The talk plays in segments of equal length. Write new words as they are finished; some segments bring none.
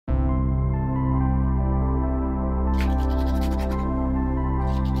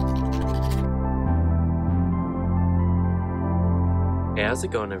how's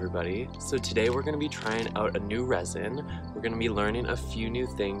it going, everybody? So today we're going to be trying out a new resin. We're going to be learning a few new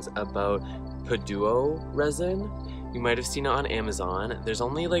things about Puduo resin. You might have seen it on Amazon. There's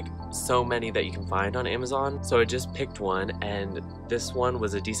only like so many that you can find on Amazon, so I just picked one, and this one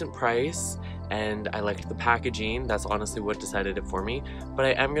was a decent price and I liked the packaging. That's honestly what decided it for me. But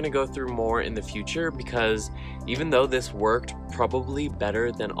I am going to go through more in the future because even though this worked probably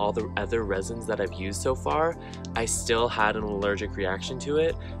better than all the other resins that I've used so far, I still had an allergic reaction to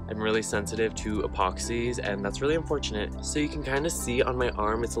it. I'm really sensitive to epoxies, and that's really unfortunate. So you can kind of see on my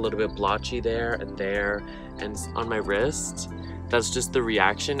arm it's a little bit blotchy there, and on my wrist. That's just the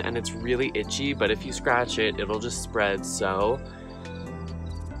reaction, and it's really itchy, but if you scratch it, it'll just spread. So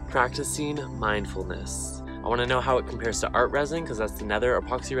practicing mindfulness. I want to know how it compares to art resin because that's another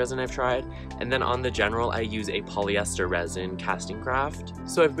epoxy resin I've tried. And then on the general, I use a polyester resin casting craft.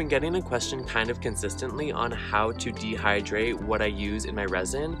 So I've been getting a question kind of consistently on how to dehydrate what I use in my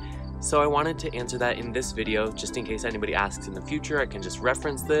resin. So I wanted to answer that in this video just in case anybody asks in the future. I can just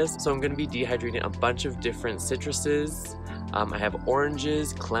reference this. So I'm going to be dehydrating a bunch of different citruses. I have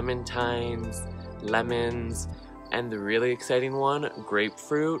oranges, clementines, lemons, and the really exciting one,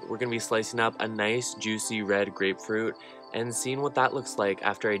 grapefruit. We're gonna be slicing up a nice juicy red grapefruit and seeing what that looks like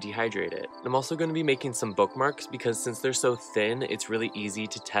after I dehydrate it. I'm also going to be making some bookmarks because since they're so thin, it's really easy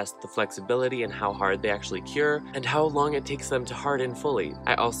to test the flexibility and how hard they actually cure and how long it takes them to harden fully.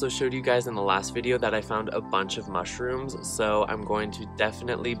 I also showed you guys in the last video that I found a bunch of mushrooms, so I'm going to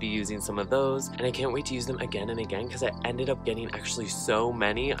definitely be using some of those, and I can't wait to use them again and again because I ended up getting actually so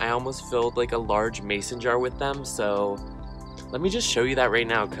many. I almost filled like a large mason jar with them, so let me just show you that right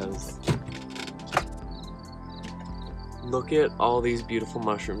now because look at all these beautiful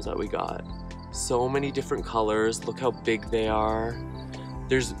mushrooms that we got. So many different colors. Look how big they are.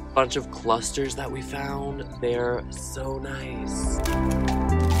 There's a bunch of clusters that we found. They're so nice.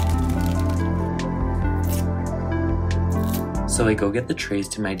 So I go get the trays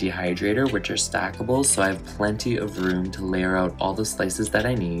to my dehydrator, which are stackable, so I have plenty of room to layer out all the slices that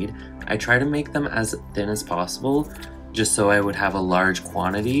I need. I try to make them as thin as possible, just so I would have a large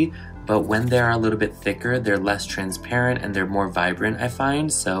quantity. But when they're a little bit thicker, they're less transparent and they're more vibrant, I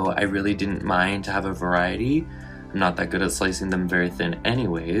find, so I really didn't mind to have a variety. I'm not that good at slicing them very thin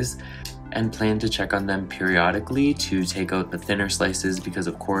anyways, and plan to check on them periodically to take out the thinner slices because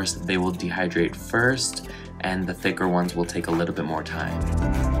of course they will dehydrate first and the thicker ones will take a little bit more time.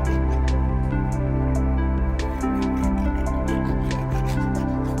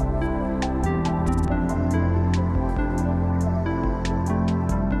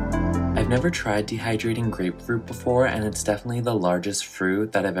 I've never tried dehydrating grapefruit before, and it's definitely the largest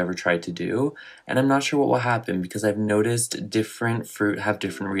fruit that I've ever tried to do, and I'm not sure what will happen because I've noticed different fruit have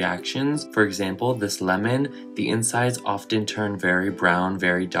different reactions. For example, this lemon, the insides often turn very brown,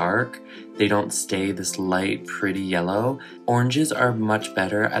 very dark. They don't stay this light, pretty yellow. Oranges are much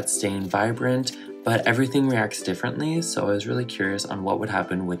better at staying vibrant, but everything reacts differently, so I was really curious on what would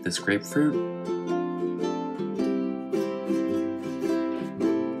happen with this grapefruit.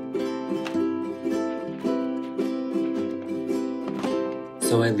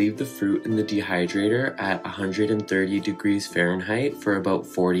 So I leave the fruit in the dehydrator at 130 degrees Fahrenheit for about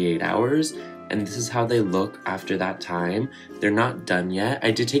 48 hours, and this is how they look after that time. They're not done yet.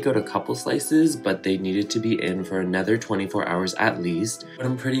 I did take out a couple slices, but they needed to be in for another 24 hours at least, but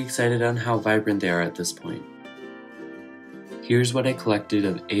I'm pretty excited on how vibrant they are at this point. Here's what I collected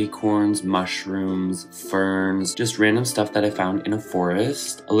of acorns, mushrooms, ferns, just random stuff that I found in a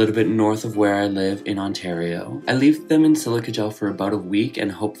forest a little bit north of where I live in Ontario. I leave them in silica gel for about a week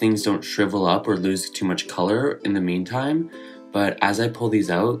and hope things don't shrivel up or lose too much color in the meantime. But as I pull these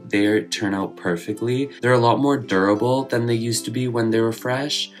out, they turn out perfectly. They're a lot more durable than they used to be when they were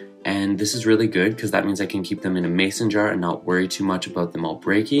fresh. And this is really good because that means I can keep them in a mason jar and not worry too much about them all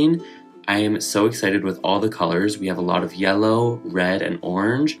breaking. I am so excited with all the colors. We have a lot of yellow, red, and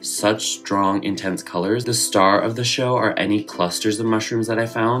orange. Such strong, intense colors. The star of the show are any clusters of mushrooms that I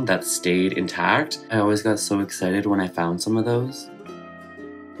found that stayed intact. I always got so excited when I found some of those.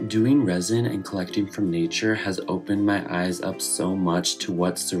 Doing resin and collecting from nature has opened my eyes up so much to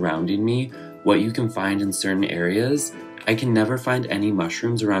what's surrounding me, what you can find in certain areas. I can never find any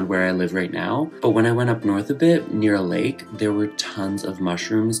mushrooms around where I live right now, but when I went up north a bit, near a lake, there were tons of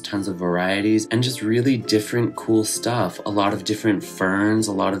mushrooms, tons of varieties, and just really different cool stuff. A lot of different ferns,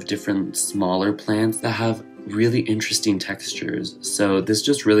 a lot of different smaller plants that have really interesting textures. So this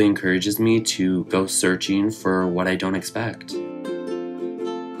just really encourages me to go searching for what I don't expect.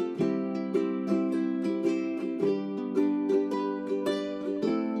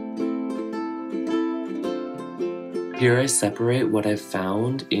 Here I separate what I've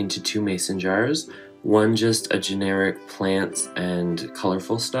found into 2 mason jars, one just a generic plants and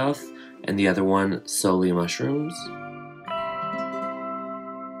colorful stuff, and the other one solely mushrooms.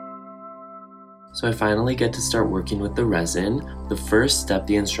 So I finally get to start working with the resin. The first step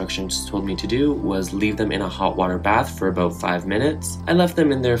the instructions told me to do was leave them in a hot water bath for about 5 minutes. I left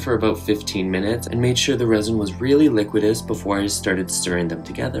them in there for about 15 minutes and made sure the resin was really liquidous before I started stirring them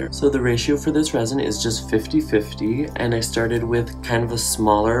together. So the ratio for this resin is just 50-50, and I started with kind of a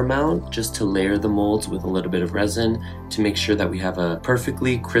smaller amount just to layer the molds with a little bit of resin to make sure that we have a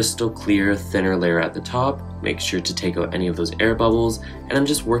perfectly crystal clear thinner layer at the top. Make sure to take out any of those air bubbles, and I'm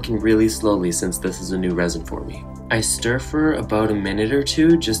just working really slowly since this is a new resin for me. I stir for about a minute or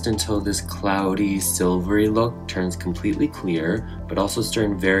two just until this cloudy silvery look turns completely clear, but also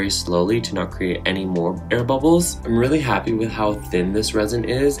stirring very slowly to not create any more air bubbles. I'm really happy with how thin this resin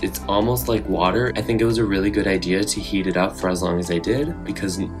is. It's almost like water. I think it was a really good idea to heat it up for as long as I did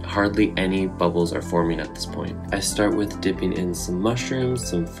because hardly any bubbles are forming at this point. I start with dipping in some mushrooms,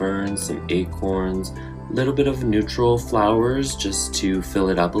 some ferns, some acorns, little bit of neutral flowers just to fill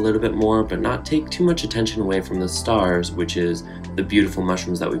it up a little bit more, but not take too much attention away from the stars, which is the beautiful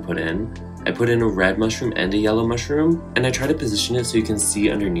mushrooms that we put in. I put in a red mushroom and a yellow mushroom, and I try to position it so you can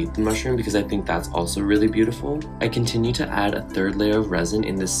see underneath the mushroom because I think that's also really beautiful. I continue to add a 3rd layer of resin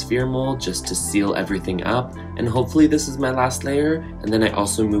in this sphere mold just to seal everything up, and hopefully this is my last layer, and then I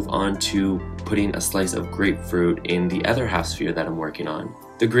also move on to putting a slice of grapefruit in the other half sphere that I'm working on.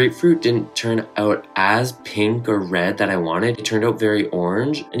 The grapefruit didn't turn out as pink or red that I wanted. It turned out very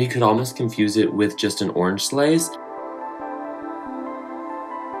orange, and you could almost confuse it with just an orange slice.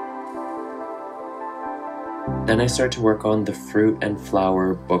 Then I start to work on the fruit and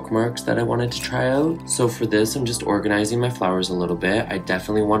flower bookmarks that I wanted to try out. So for this, I'm just organizing my flowers a little bit. I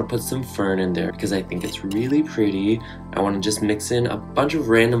definitely want to put some fern in there because I think it's really pretty. I want to just mix in a bunch of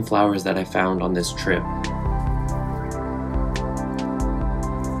random flowers that I found on this trip.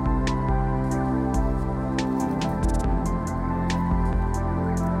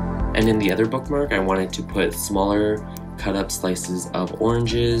 And in the other bookmark, I wanted to put smaller cut up slices of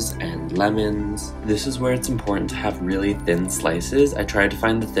oranges and lemons. This is where it's important to have really thin slices. I tried to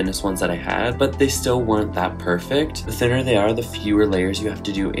find the thinnest ones that I had, but they still weren't that perfect. The thinner they are, the fewer layers you have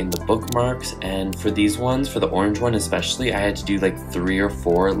to do in the bookmarks, and for these ones, for the orange one especially, I had to do like 3 or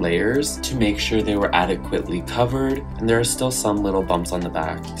 4 layers to make sure they were adequately covered, and there are still some little bumps on the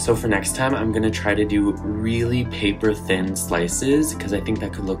back. So for next time, I'm gonna try to do really paper thin slices because I think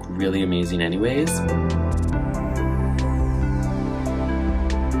that could look really amazing anyways.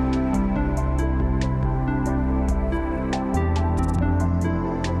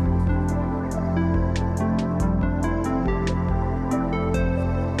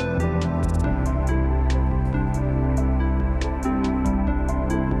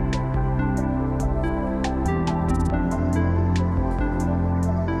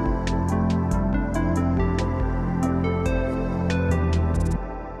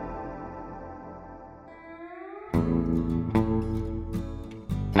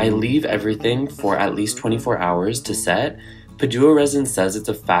 I leave everything for at least 24 hours to set. Puduo resin says it's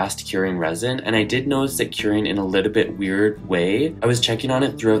a fast curing resin, and I did notice it curing in a little bit weird way. I was checking on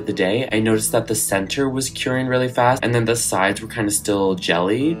it throughout the day. I noticed that the center was curing really fast, and then the sides were kind of still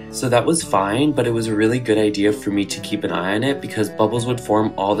jelly. So that was fine, but it was a really good idea for me to keep an eye on it because bubbles would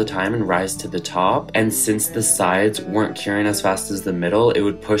form all the time and rise to the top. And since the sides weren't curing as fast as the middle, it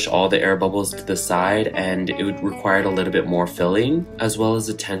would push all the air bubbles to the side, and it would require a little bit more filling, as well as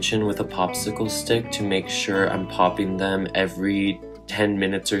attention with a popsicle stick to make sure I'm popping them every 10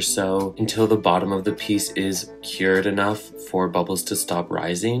 minutes or so until the bottom of the piece is cured enough for bubbles to stop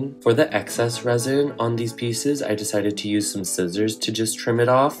rising. For the excess resin on these pieces, I decided to use some scissors to just trim it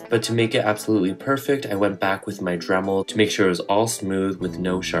off, but to make it absolutely perfect, I went back with my Dremel to make sure it was all smooth with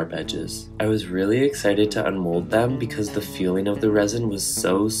no sharp edges. I was really excited to unmold them because the feeling of the resin was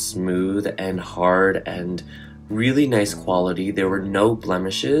so smooth and hard and really nice quality. There were no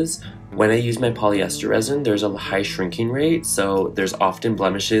blemishes. When I use my polyester resin, there's a high shrinking rate, so there's often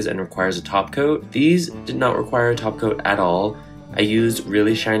blemishes and requires a top coat. These did not require a top coat at all. I used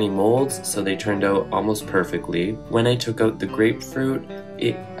really shiny molds, so they turned out almost perfectly. When I took out the grapefruit,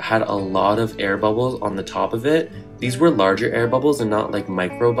 it had a lot of air bubbles on the top of it. These were larger air bubbles and not like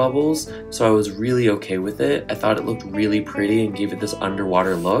micro bubbles, so I was really okay with it. I thought it looked really pretty and gave it this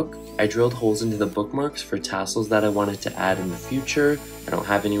underwater look. I drilled holes into the bookmarks for tassels that I wanted to add in the future. I don't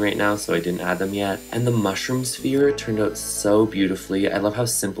have any right now, so I didn't add them yet. And the mushroom sphere turned out so beautifully. I love how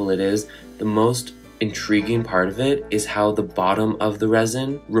simple it is. The most intriguing part of it is how the bottom of the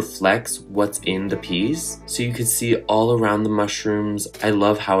resin reflects what's in the piece. So you could see all around the mushrooms. I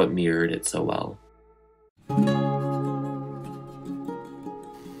love how it mirrored it so well.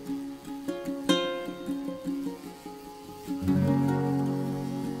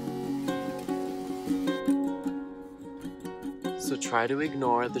 So try to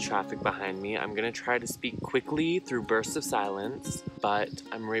ignore the traffic behind me. I'm gonna try to speak quickly through bursts of silence, but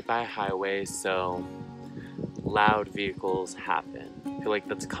I'm right by a highway, so loud vehicles happen. I feel like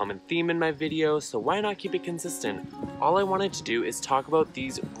that's a common theme in my video, so why not keep it consistent? All I wanted to do is talk about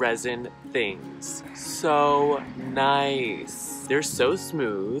these resin things. So nice. They're so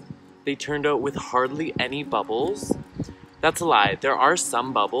smooth. They turned out with hardly any bubbles. That's a lie. There are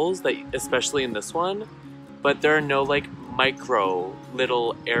some bubbles, that, especially in this one, but there are no like micro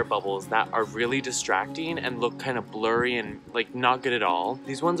little air bubbles that are really distracting and look kind of blurry and like not good at all.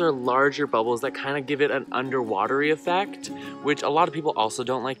 These ones are larger bubbles that kind of give it an underwatery effect, which a lot of people also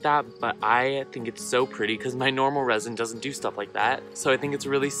don't like that, but I think it's so pretty because my normal resin doesn't do stuff like that. So I think it's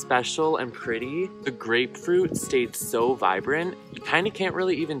really special and pretty. The grapefruit stayed so vibrant. You kind of can't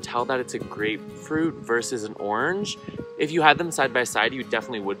really even tell that it's a grapefruit versus an orange. If you had them side by side, you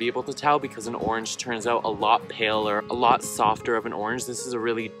definitely would be able to tell because an orange turns out a lot paler, a lot softer of an orange. This is a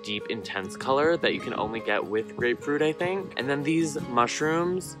really deep, intense color that you can only get with grapefruit, I think. And then these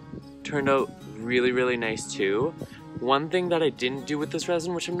mushrooms turned out really, really nice too. One thing that I didn't do with this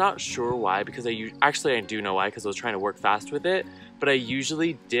resin, which I'm not sure why, because actually I do know why, because I was trying to work fast with it, but I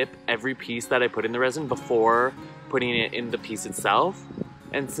usually dip every piece that I put in the resin before putting it in the piece itself.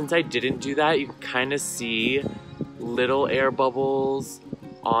 And since I didn't do that, you can kind of see little air bubbles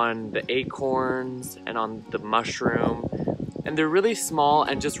on the acorns and on the mushroom, and they're really small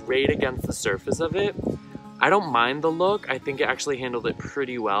and just right against the surface of it. I don't mind the look. I think it actually handled it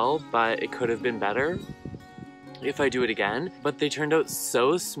pretty well, but it could have been better if I do it again. But they turned out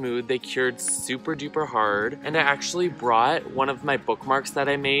so smooth. They cured super duper hard, and I actually brought one of my bookmarks that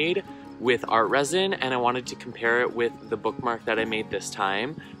I made with art resin, and I wanted to compare it with the bookmark that I made this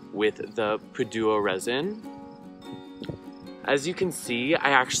time with the Puduo resin. As you can see,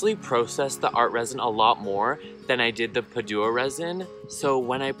 I actually processed the art resin a lot more than I did the Puduo resin. So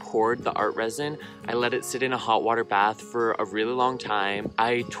when I poured the art resin, I let it sit in a hot water bath for a really long time.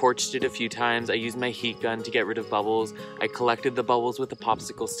 I torched it a few times. I used my heat gun to get rid of bubbles. I collected the bubbles with a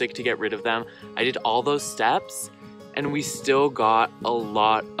popsicle stick to get rid of them. I did all those steps, and we still got a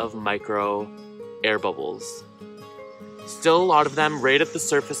lot of micro air bubbles. Still a lot of them right at the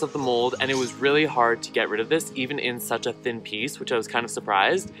surface of the mold, and it was really hard to get rid of this even in such a thin piece, which I was kind of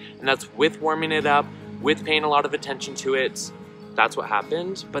surprised. And that's with warming it up, with paying a lot of attention to it. That's what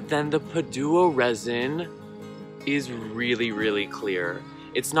happened. But then the Puduo resin is really, really clear.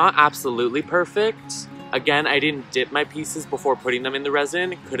 It's not absolutely perfect. Again, I didn't dip my pieces before putting them in the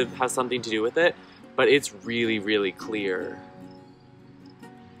resin. It could have had something to do with it, but it's really, really clear.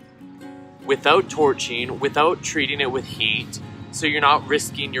 Without torching, without treating it with heat, so you're not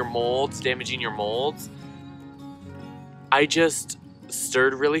risking your molds, damaging your molds. I just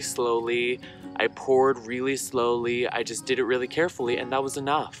stirred really slowly, I poured really slowly, I just did it really carefully, and that was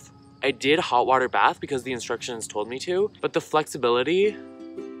enough. I did hot water bath because the instructions told me to, but the flexibility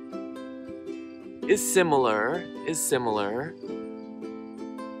is similar,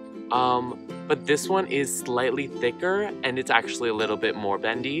 but this one is slightly thicker and it's actually a little bit more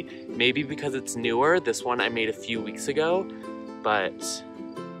bendy. Maybe because it's newer. This one I made a few weeks ago, but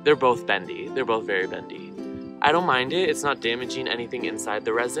they're both bendy. They're both very bendy. I don't mind it. It's not damaging anything inside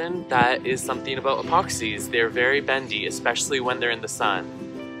the resin. That is something about epoxies. They're very bendy, especially when they're in the sun.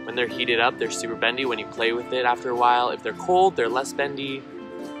 When they're heated up, they're super bendy. When you play with it after a while, if they're cold, they're less bendy.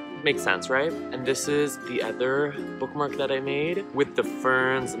 Makes sense, right? And this is the other bookmark that I made with the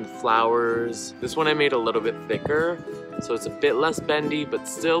ferns and flowers. This one I made a little bit thicker, so it's a bit less bendy, but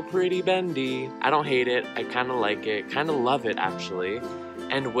still pretty bendy. I don't hate it. I kind of like it. Kind of love it, actually.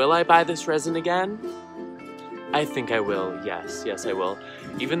 And will I buy this resin again? I think I will. Yes, I will.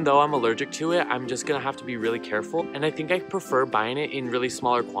 Even though I'm allergic to it, I'm just gonna have to be really careful, and I think I prefer buying it in really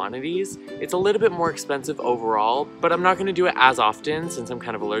smaller quantities. It's a little bit more expensive overall, but I'm not gonna do it as often since I'm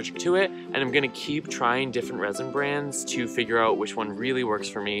kind of allergic to it, and I'm gonna keep trying different resin brands to figure out which one really works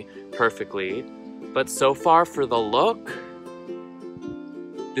for me perfectly. But so far for the look,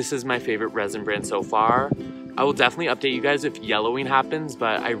 this is my favorite resin brand so far. I will definitely update you guys if yellowing happens,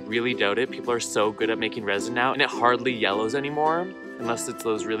 but I really doubt it. People are so good at making resin now, and it hardly yellows anymore, unless it's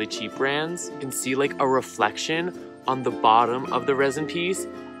those really cheap brands. You can see like a reflection on the bottom of the resin piece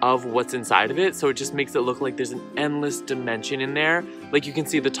of what's inside of it, so it just makes it look like there's an endless dimension in there. Like you can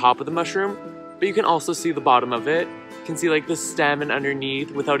see the top of the mushroom, but you can also see the bottom of it. You can see like the stem and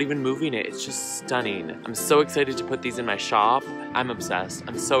underneath without even moving it. It's just stunning. I'm so excited to put these in my shop. I'm obsessed.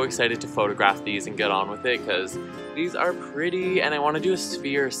 I'm so excited to photograph these and get on with it because these are pretty and I want to do a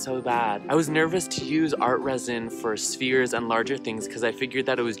sphere so bad. I was nervous to use art resin for spheres and larger things because I figured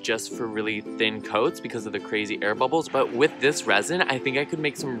that it was just for really thin coats because of the crazy air bubbles, but with this resin I think I could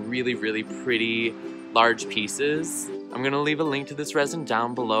make some really pretty large pieces. I'm gonna leave a link to this resin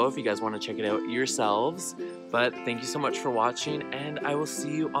down below if you guys want to check it out yourselves. But thank you so much for watching, and I will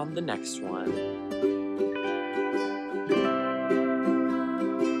see you on the next one.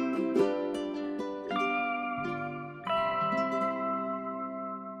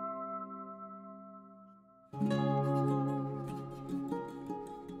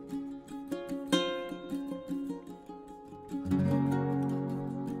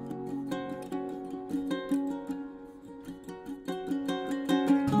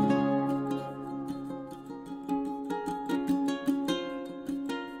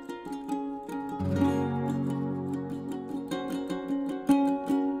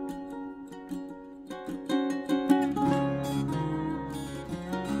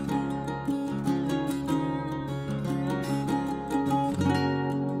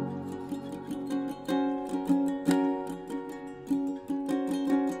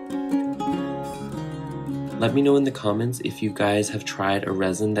 Let me know in the comments if you guys have tried a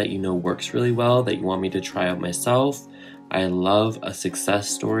resin that you know works really well, that you want me to try out myself. I love a success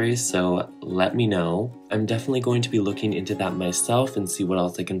story, so let me know. I'm definitely going to be looking into that myself and see what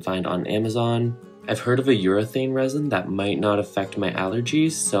else I can find on Amazon. I've heard of a urethane resin that might not affect my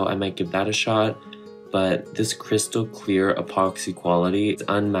allergies, so I might give that a shot. But this crystal clear epoxy quality is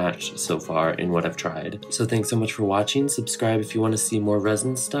unmatched so far in what I've tried. So thanks so much for watching. Subscribe if you want to see more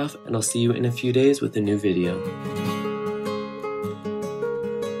resin stuff, and I'll see you in a few days with a new video.